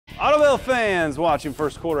Ottoville fans watching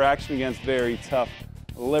first quarter action against very tough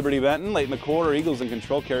Liberty-Benton. Late in the quarter, Eagles in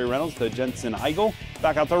control. Kerry Reynolds to Jensen Heigl.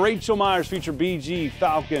 Back out to Rachel Myers, future BG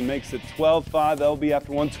Falcon, makes it 12-5. They'll be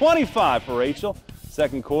after 125 for Rachel.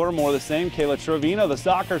 Second quarter, more of the same. Kayla Trevino, the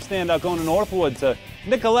soccer standout, going to Northwood to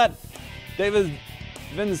Nicolette David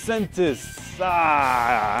Vincentis.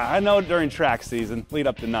 I know during track season, lead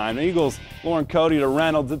up to 9. The Eagles, Lauren Cody to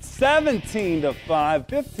Reynolds. It's 17-5,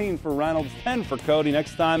 15 for Reynolds, 10 for Cody.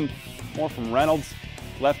 Next time, more from Reynolds.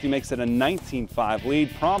 Lefty makes it a 19-5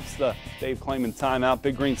 lead, prompts the Dave Clayman timeout.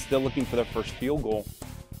 Big Green still looking for their first field goal.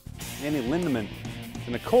 Annie Lindemann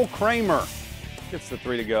to Nicole Kramer gets the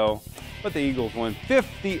 3 to go, but the Eagles win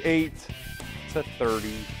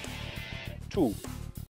 58-32.